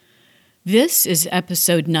This is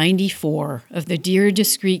episode 94 of the Dear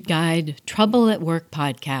Discreet Guide Trouble at Work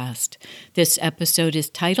podcast. This episode is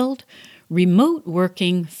titled Remote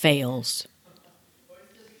Working Fails.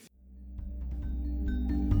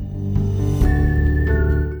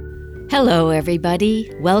 Hello,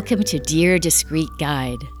 everybody. Welcome to Dear Discreet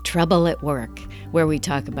Guide Trouble at Work, where we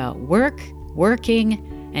talk about work,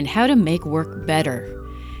 working, and how to make work better.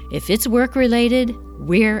 If it's work-related,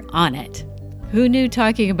 we're on it. Who knew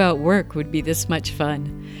talking about work would be this much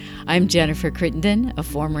fun? I'm Jennifer Crittenden, a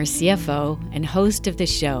former CFO and host of the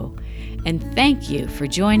show, and thank you for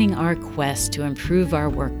joining our quest to improve our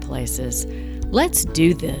workplaces. Let's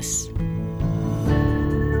do this.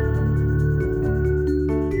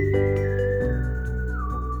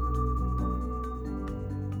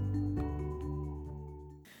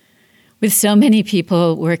 With so many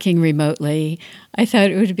people working remotely, I thought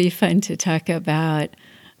it would be fun to talk about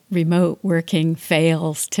remote working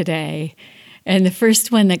fails today. And the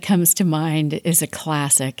first one that comes to mind is a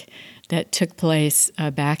classic that took place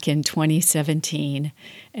back in 2017.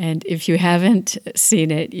 And if you haven't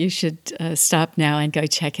seen it, you should stop now and go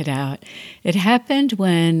check it out. It happened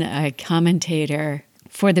when a commentator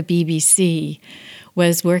for the BBC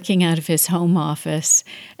was working out of his home office,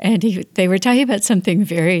 and they were talking about something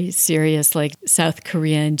very serious like South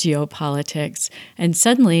Korean geopolitics. And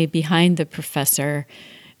suddenly, behind the professor,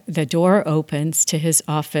 the door opens to his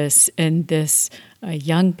office, and this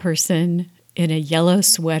young person in a yellow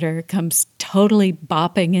sweater comes totally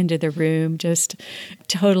bopping into the room, just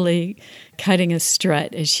totally cutting a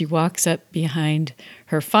strut as she walks up behind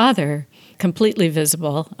her father, completely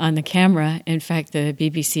visible on the camera. In fact, the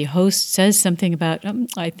BBC host says something about,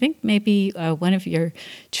 I think maybe one of your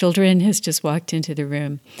children has just walked into the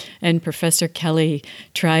room. And Professor Kelly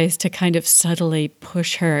tries to kind of subtly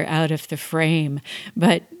push her out of the frame.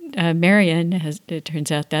 But Marion, it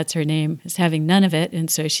turns out that's her name, is having none of it. And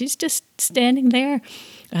so she's just standing there,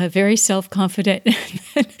 very self-confident.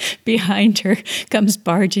 Behind her comes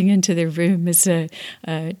barging into the room is a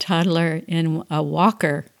toddler in a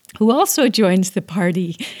walker, who also joins the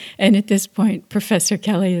party. And at this point, Professor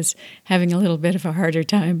Kelly is having a little bit of a harder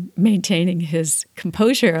time maintaining his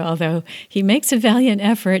composure, although he makes a valiant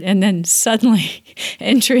effort. And then suddenly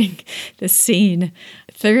entering the scene,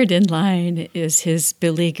 third in line is his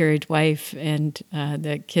beleaguered wife and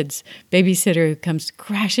the kid's babysitter, who comes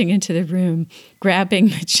crashing into the room, grabbing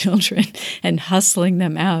the children and hustling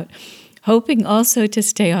them out, hoping also to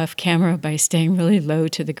stay off camera by staying really low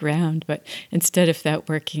to the ground. But instead of that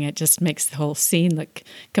working, it just makes the whole scene look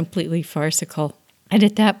completely farcical. And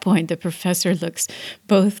at that point, the professor looks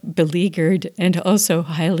both beleaguered and also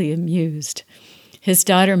highly amused. His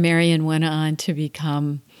daughter, Marion, went on to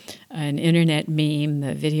become an internet meme.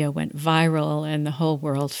 The video went viral, and the whole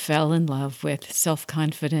world fell in love with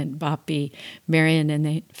self-confident, boppy Marion. And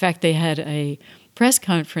in fact, they had a press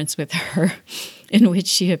conference with her in which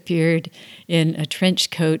she appeared in a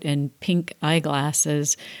trench coat and pink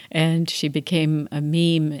eyeglasses, and she became a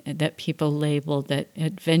meme that people labeled that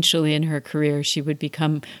eventually in her career she would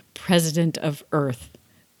become president of Earth.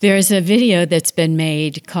 There's a video that's been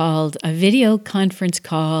made called A Video Conference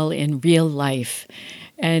Call in Real Life.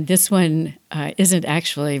 And this one isn't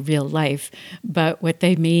actually real life, but what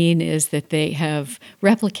they mean is that they have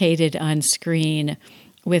replicated on screen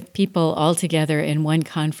with people all together in one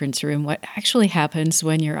conference room what actually happens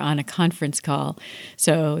when you're on a conference call.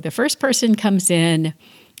 So the first person comes in,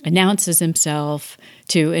 announces himself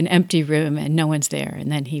to an empty room, and no one's there.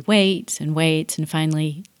 And then he waits, and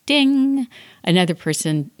finally, ding, another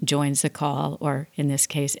person joins the call, or in this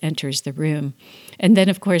case, enters the room. And then,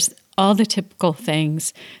 of course, all the typical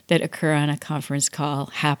things that occur on a conference call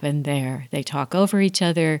happen there. They talk over each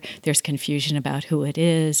other. There's confusion about who it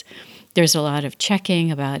is. There's a lot of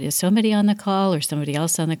checking about, is somebody on the call or somebody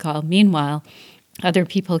else on the call? Meanwhile, other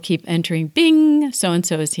people keep entering, bing,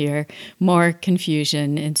 so-and-so is here. More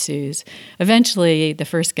confusion ensues. Eventually, the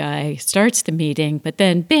first guy starts the meeting, but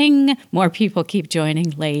then, bing, more people keep joining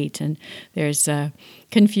late, and there's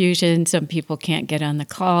confusion. Some people can't get on the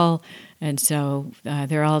call, and so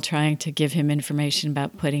they're all trying to give him information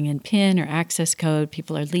about putting in PIN or access code.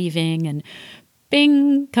 People are leaving, and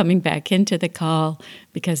bing, coming back into the call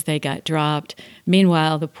because they got dropped.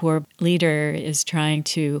 Meanwhile, the poor leader is trying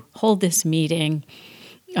to hold this meeting,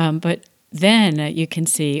 but then you can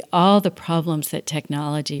see all the problems that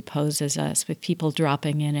technology poses us, with people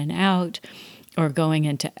dropping in and out, or going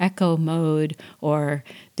into echo mode, or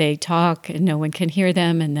they talk and no one can hear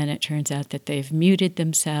them, and then it turns out that they've muted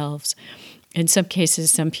themselves. In some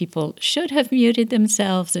cases, some people should have muted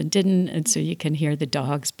themselves and didn't, and so you can hear the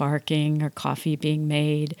dogs barking or coffee being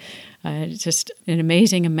made. Just an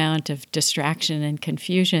amazing amount of distraction and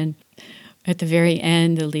confusion. At the very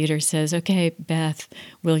end, the leader says, "Okay, Beth,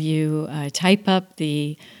 will you type up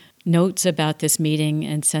the notes about this meeting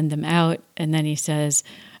and send them out?" And then he says,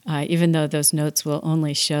 even though those notes will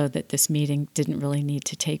only show that this meeting didn't really need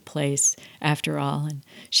to take place after all. And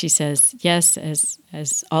she says, "Yes,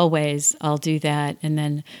 as always, I'll do that." And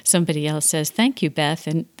then somebody else says, "Thank you, Beth."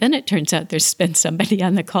 And then it turns out there's been somebody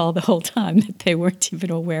on the call the whole time that they weren't even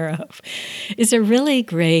aware of. It's a really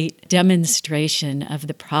great demonstration of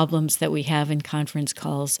the problems that we have in conference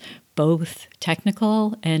calls, both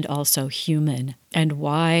technical and also human, and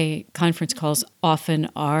why conference calls often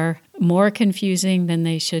are more confusing than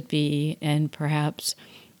they should be and perhaps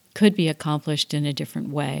could be accomplished in a different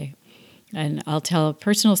way. And I'll tell a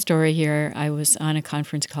personal story here. I was on a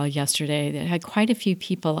conference call yesterday that had quite a few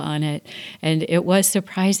people on it, and it was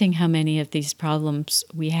surprising how many of these problems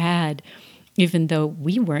we had, even though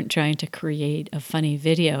we weren't trying to create a funny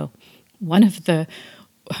video. One of the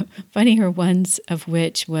funnier ones of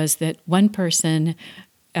which was that one person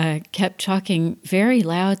kept talking very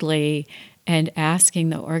loudly and asking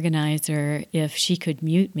the organizer if she could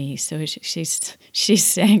mute me. So she's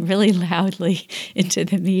saying really loudly into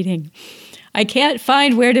the meeting, "I can't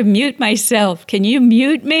find where to mute myself. Can you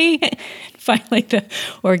mute me?" Finally, the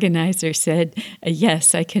organizer said,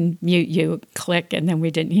 "Yes, I can mute you." Click, and then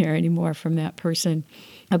we didn't hear any more from that person.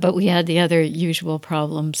 But we had the other usual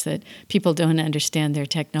problems that people don't understand their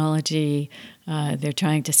technology. They're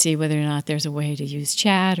trying to see whether or not there's a way to use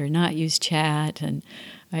chat or not use chat, and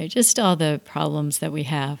just all the problems that we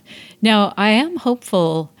have. Now, I am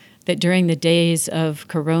hopeful that during the days of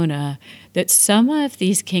Corona, that some of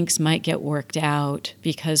these kinks might get worked out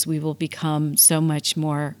because we will become so much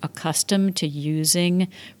more accustomed to using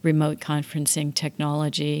remote conferencing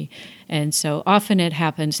technology. And so often it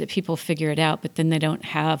happens that people figure it out, but then they don't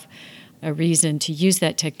have a reason to use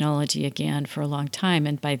that technology again for a long time,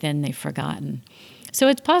 and by then they've forgotten. So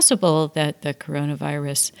it's possible that the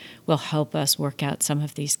coronavirus will help us work out some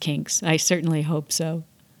of these kinks. I certainly hope so.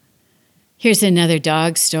 Here's another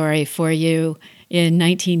dog story for you. In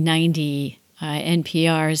 1990,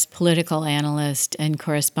 NPR's political analyst and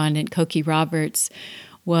correspondent Cokie Roberts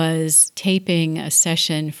was taping a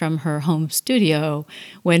session from her home studio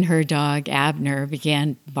when her dog Abner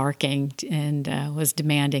began barking and was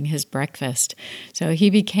demanding his breakfast. So he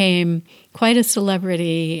became quite a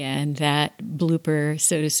celebrity, and that blooper,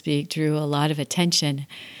 so to speak, drew a lot of attention,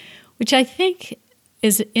 which I think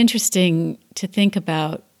is interesting to think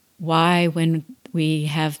about. Why, when we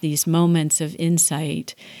have these moments of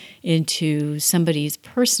insight into somebody's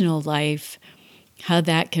personal life, how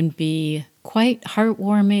that can be quite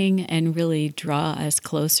heartwarming and really draw us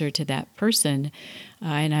closer to that person.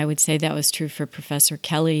 And I would say that was true for Professor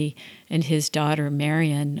Kelly and his daughter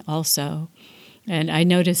Marion also. And I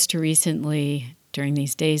noticed recently, during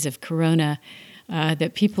these days of Corona,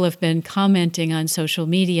 that people have been commenting on social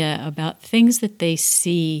media about things that they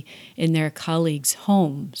see in their colleagues'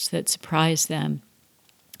 homes that surprise them.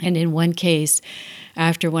 And in one case,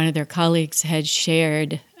 after one of their colleagues had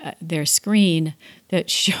shared their screen that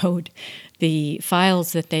showed the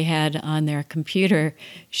files that they had on their computer,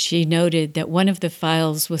 she noted that one of the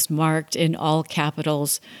files was marked in all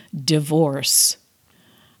capitals, "divorce."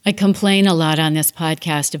 I complain a lot on this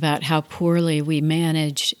podcast about how poorly we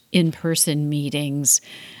manage in-person meetings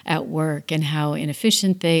at work and how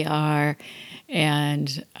inefficient they are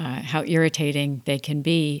and how irritating they can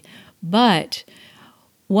be. But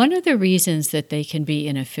one of the reasons that they can be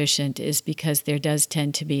inefficient is because there does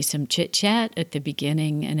tend to be some chit-chat at the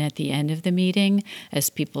beginning and at the end of the meeting as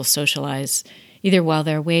people socialize, either while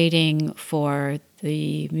they're waiting for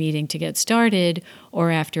the meeting to get started or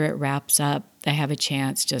after it wraps up. They have a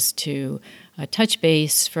chance just to touch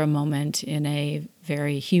base for a moment in a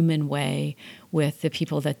very human way with the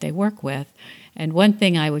people that they work with. And one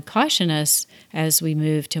thing I would caution us as we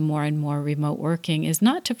move to more and more remote working is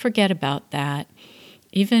not to forget about that.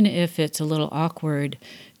 Even if it's a little awkward,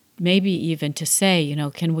 maybe even to say,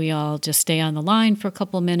 can we all just stay on the line for a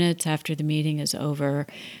couple minutes after the meeting is over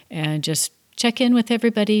and just check in with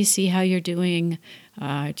everybody, see how you're doing.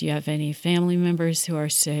 Do you have any family members who are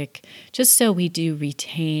sick? Just so we do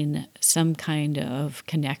retain some kind of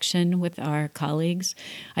connection with our colleagues.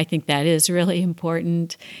 I think that is really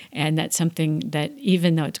important. And that's something that,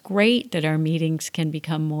 even though it's great that our meetings can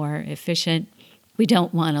become more efficient, we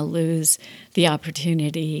don't want to lose the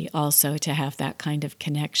opportunity also to have that kind of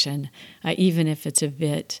connection, even if it's a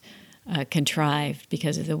bit contrived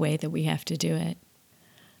because of the way that we have to do it.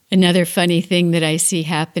 Another funny thing that I see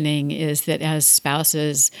happening is that as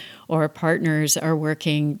spouses or partners are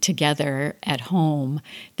working together at home,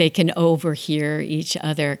 they can overhear each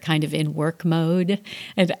other kind of in work mode.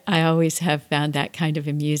 And I always have found that kind of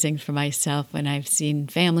amusing for myself when I've seen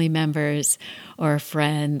family members or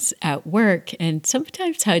friends at work, and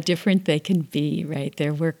sometimes how different they can be, right?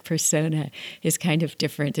 Their work persona is kind of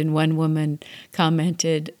different. And one woman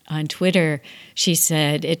commented on Twitter, she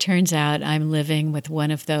said, "It turns out I'm living with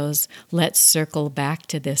one of those let's circle back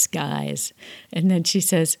to this guys." And then she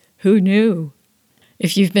says, "Who knew?"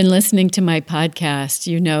 If you've been listening to my podcast,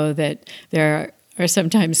 you know that there are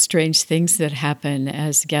sometimes strange things that happen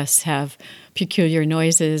as guests have peculiar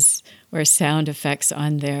noises or sound effects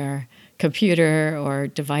on their computer or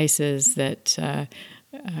devices that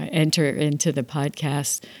enter into the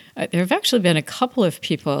podcast. There have actually been a couple of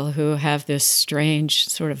people who have this strange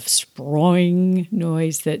sort of sproing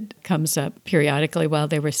noise that comes up periodically while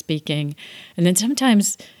they were speaking. And then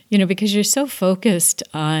sometimes, because you're so focused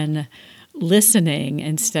on listening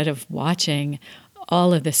instead of watching,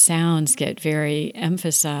 all of the sounds get very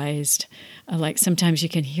emphasized. Like sometimes you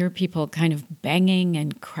can hear people kind of banging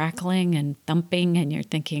and crackling and thumping, and you're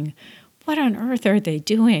thinking, what on earth are they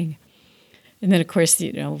doing? And then, of course,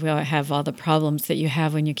 we'll have all the problems that you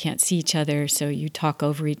have when you can't see each other, so you talk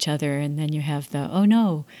over each other, and then you have the, oh,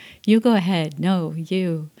 no, you go ahead, no,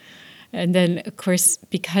 you. And then, of course,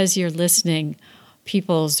 because you're listening,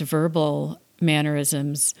 people's verbal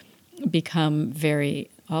mannerisms become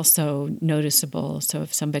very also noticeable. So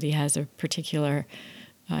if somebody has a particular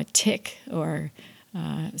tick or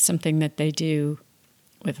something that they do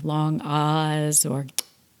with long ahs or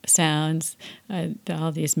sounds,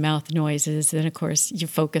 all these mouth noises, then of course you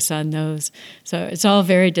focus on those. So it's all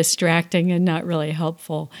very distracting and not really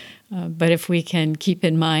helpful. But if we can keep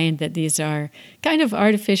in mind that these are kind of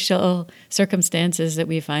artificial circumstances that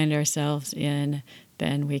we find ourselves in,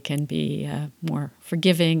 then we can be more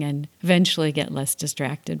forgiving and eventually get less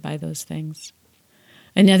distracted by those things.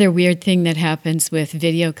 Another weird thing that happens with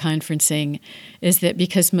video conferencing is that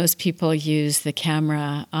because most people use the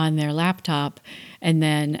camera on their laptop and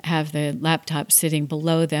then have the laptop sitting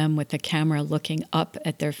below them with the camera looking up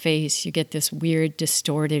at their face, you get this weird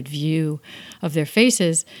distorted view of their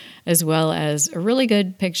faces, as well as a really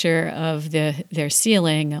good picture of their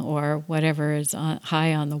ceiling or whatever is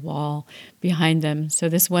high on the wall behind them. So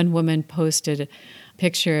this one woman posted a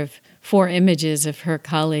picture of 4 images of her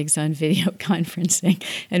colleagues on video conferencing,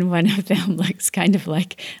 and one of them looks kind of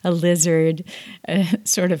like a lizard,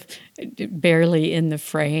 sort of barely in the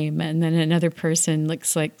frame, and then another person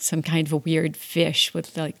looks like some kind of a weird fish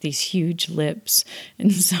with like these huge lips,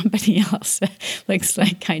 and somebody else looks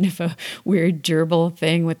like kind of a weird gerbil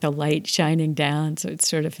thing with the light shining down, so it's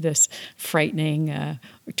sort of this frightening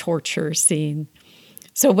torture scene.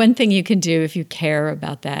 So one thing you can do if you care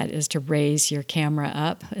about that is to raise your camera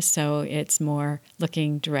up so it's more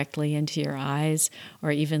looking directly into your eyes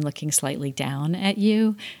or even looking slightly down at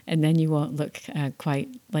you, and then you won't look quite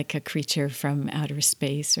like a creature from outer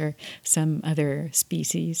space or some other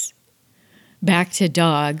species. Back to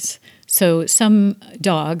dogs. So some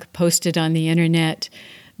dog posted on the internet,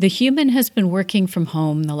 "The human has been working from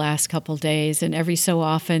home the last couple days, and every so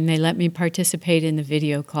often they let me participate in the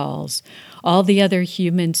video calls. All the other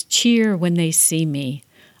humans cheer when they see me.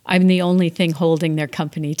 I'm the only thing holding their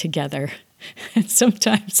company together." And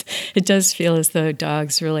sometimes it does feel as though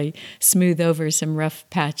dogs really smooth over some rough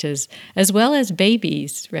patches, as well as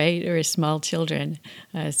babies, right, or small children.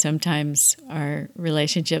 Sometimes our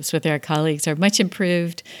relationships with our colleagues are much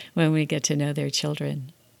improved when we get to know their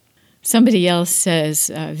children. Somebody else says,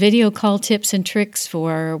 video call tips and tricks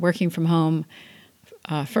for working from home.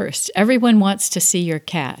 First, everyone wants to see your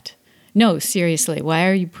cat. No, seriously, why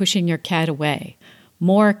are you pushing your cat away?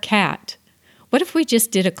 More cat. What if we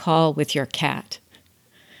just did a call with your cat?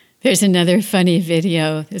 There's another funny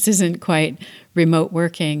video. This isn't quite remote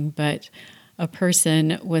working, but a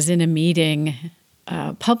person was in a meeting,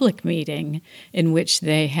 a public meeting, in which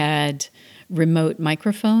they had remote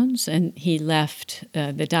microphones, and he left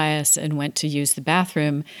the dais and went to use the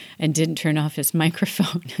bathroom and didn't turn off his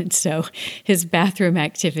microphone. And so his bathroom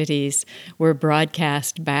activities were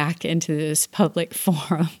broadcast back into this public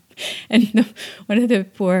forum. And one of the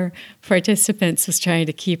poor participants was trying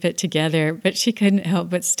to keep it together, but she couldn't help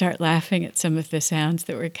but start laughing at some of the sounds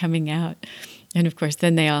that were coming out. And of course,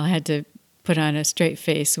 then they all had to put on a straight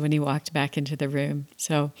face when he walked back into the room.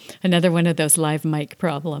 So another one of those live mic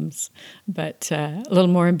problems, but a little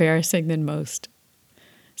more embarrassing than most.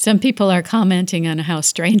 Some people are commenting on how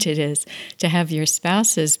strange it is to have your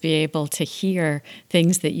spouses be able to hear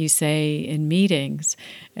things that you say in meetings.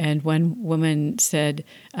 And one woman said,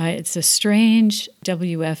 it's a strange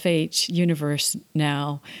WFH universe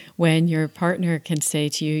now when your partner can say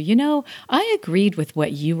to you, you know, I agreed with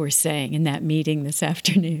what you were saying in that meeting this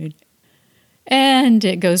afternoon. And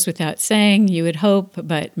it goes without saying, you would hope,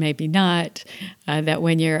 but maybe not, that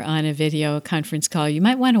when you're on a video conference call, you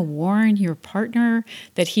might want to warn your partner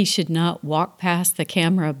that he should not walk past the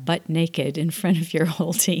camera butt naked in front of your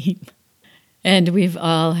whole team. And we've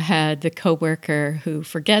all had the coworker who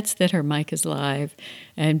forgets that her mic is live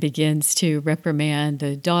and begins to reprimand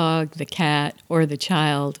the dog, the cat, or the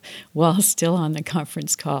child while still on the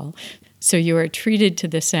conference call. So you are treated to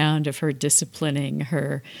the sound of her disciplining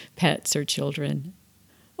her pets or children.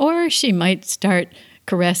 Or she might start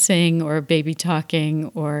caressing or baby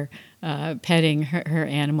talking or petting her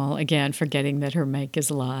animal, again, forgetting that her mic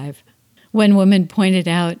is live. One woman pointed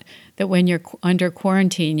out that when you're under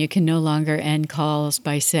quarantine, you can no longer end calls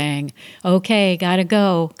by saying, okay, gotta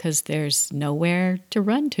go, because there's nowhere to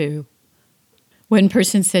run to. One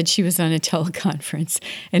person said she was on a teleconference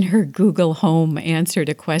and her Google Home answered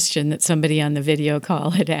a question that somebody on the video call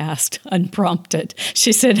had asked, unprompted.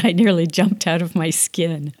 She said, I nearly jumped out of my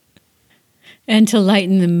skin. And to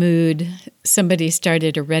lighten the mood, somebody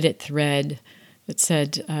started a Reddit thread that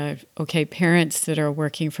said, okay, parents that are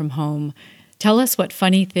working from home, tell us what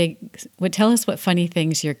funny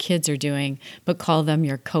things your kids are doing, but call them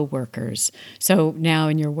your coworkers. So now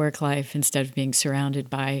in your work life, instead of being surrounded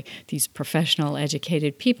by these professional,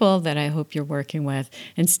 educated people that I hope you're working with,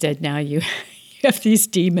 instead now you have these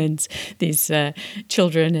demons, these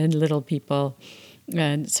children and little people.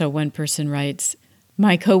 And so one person writes,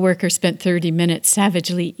 my coworker spent 30 minutes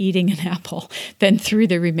savagely eating an apple, then threw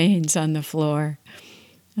the remains on the floor.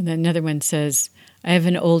 And then another one says, I have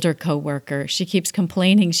an older coworker. She keeps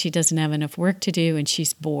complaining she doesn't have enough work to do and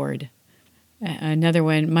she's bored. Another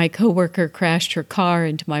one, my coworker crashed her car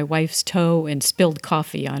into my wife's toe and spilled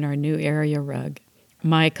coffee on our new area rug.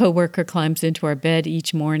 My coworker climbs into our bed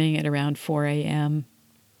each morning at around 4 a.m.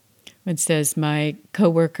 It says, my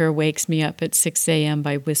coworker wakes me up at 6 a.m.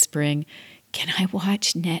 by whispering, can I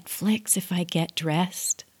watch Netflix if I get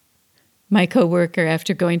dressed? My coworker,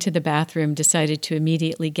 after going to the bathroom, decided to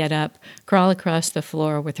immediately get up, crawl across the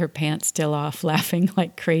floor with her pants still off, laughing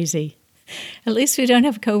like crazy. At least we don't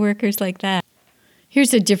have coworkers like that.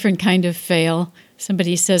 Here's a different kind of fail.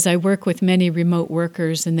 Somebody says, I work with many remote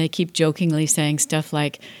workers, and they keep jokingly saying stuff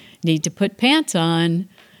like, need to put pants on.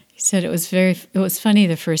 He said it was funny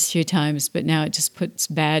the first few times, but now it just puts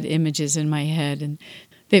bad images in my head. And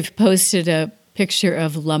they've posted a picture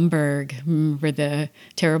of Lumbergh, remember the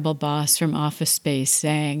terrible boss from Office Space,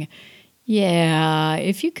 saying, yeah,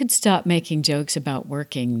 if you could stop making jokes about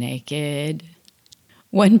working naked.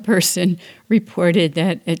 One person reported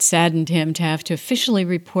that it saddened him to have to officially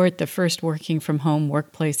report the first working from home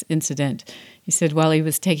workplace incident. He said while he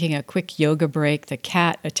was taking a quick yoga break, the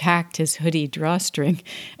cat attacked his hoodie drawstring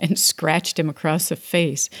and scratched him across the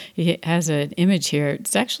face. He has an image here.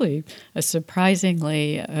 It's actually a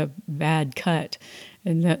surprisingly bad cut.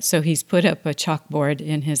 And so he's put up a chalkboard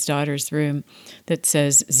in his daughter's room that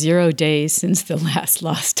says 0 days since the last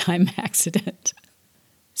lost time accident.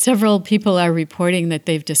 Several people are reporting that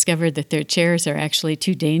they've discovered that their chairs are actually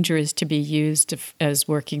too dangerous to be used as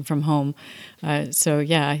working from home. So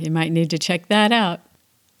yeah, you might need to check that out.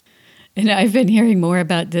 And I've been hearing more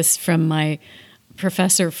about this from my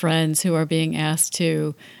professor friends who are being asked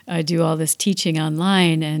to do all this teaching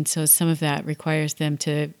online, and so some of that requires them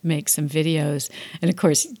to make some videos. And of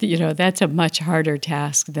course, that's a much harder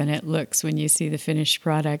task than it looks when you see the finished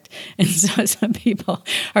product. And so some people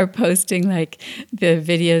are posting like the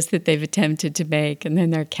videos that they've attempted to make, and then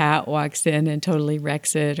their cat walks in and totally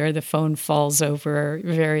wrecks it, or the phone falls over, or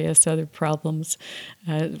various other problems.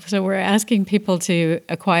 So we're asking people to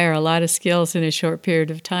acquire a lot of skills in a short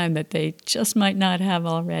period of time that they just might not have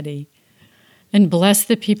already. And bless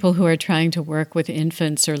the people who are trying to work with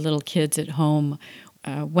infants or little kids at home.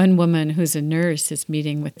 One woman who's a nurse is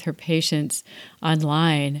meeting with her patients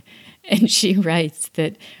online, and she writes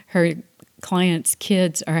that her clients'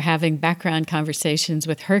 kids are having background conversations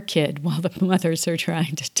with her kid while the mothers are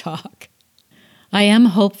trying to talk. I am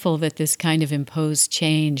hopeful that this kind of imposed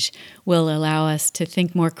change will allow us to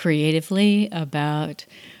think more creatively about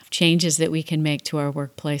changes that we can make to our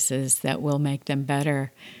workplaces that will make them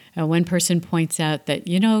better. One person points out that,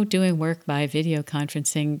 doing work by video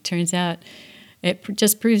conferencing, turns out it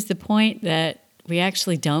just proves the point that we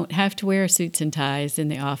actually don't have to wear suits and ties in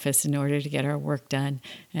the office in order to get our work done.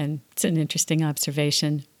 And it's an interesting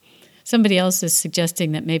observation. Somebody else is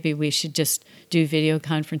suggesting that maybe we should just do video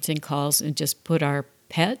conferencing calls and just put our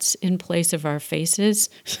pets in place of our faces,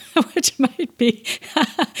 which might be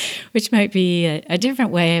a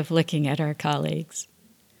different way of looking at our colleagues.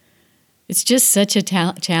 It's just such a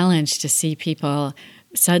challenge to see people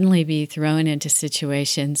suddenly be thrown into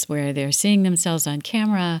situations where they're seeing themselves on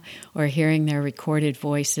camera or hearing their recorded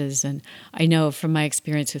voices. And I know from my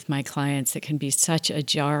experience with my clients, it can be such a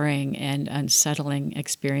jarring and unsettling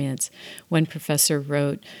experience. One professor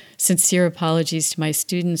wrote, "Sincere apologies to my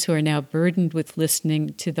students who are now burdened with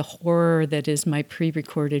listening to the horror that is my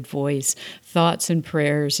pre-recorded voice, thoughts and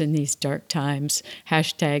prayers in these dark times,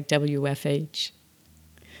 #WFH.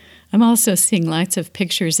 I'm also seeing lots of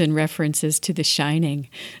pictures and references to The Shining,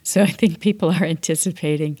 so I think people are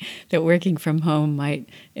anticipating that working from home might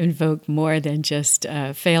invoke more than just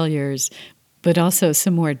failures, but also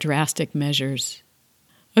some more drastic measures.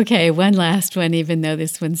 Okay, one last one, even though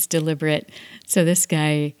this one's deliberate. So this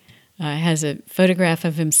guy has a photograph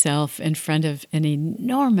of himself in front of an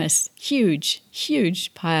enormous,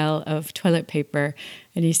 huge pile of toilet paper.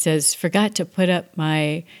 And he says, "Forgot to put up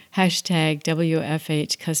my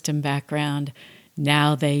 #WFH custom background.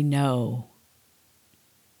 Now they know."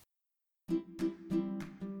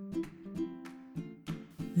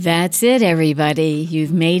 That's it, everybody.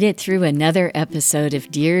 You've made it through another episode of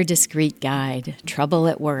Dear Discreet Guide, Trouble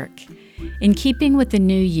at Work. In keeping with the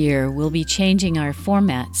new year, we'll be changing our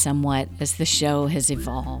format somewhat as the show has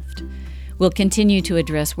evolved. We'll continue to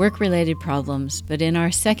address work-related problems, but in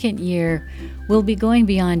our second year, we'll be going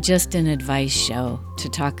beyond just an advice show to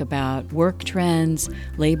talk about work trends,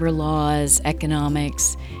 labor laws,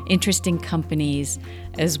 economics, interesting companies,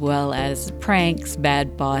 as well as pranks,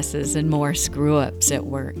 bad bosses, and more screw-ups at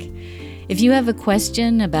work. If you have a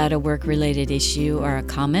question about a work-related issue or a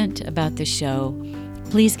comment about the show,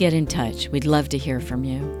 please get in touch. We'd love to hear from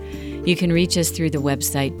you. You can reach us through the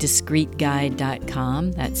website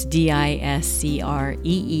discreetguide.com. That's DISCREET.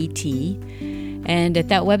 And at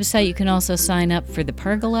that website, you can also sign up for The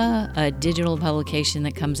Pergola, a digital publication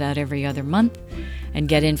that comes out every other month, and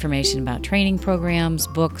get information about training programs,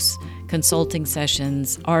 books, consulting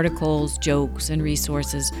sessions, articles, jokes, and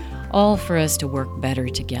resources, all for us to work better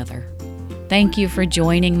together. Thank you for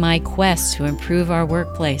joining my quest to improve our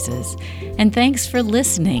workplaces, and thanks for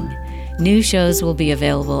listening. New shows will be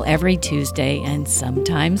available every Tuesday and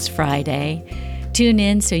sometimes Friday. Tune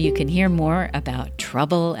in so you can hear more about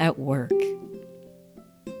trouble at work.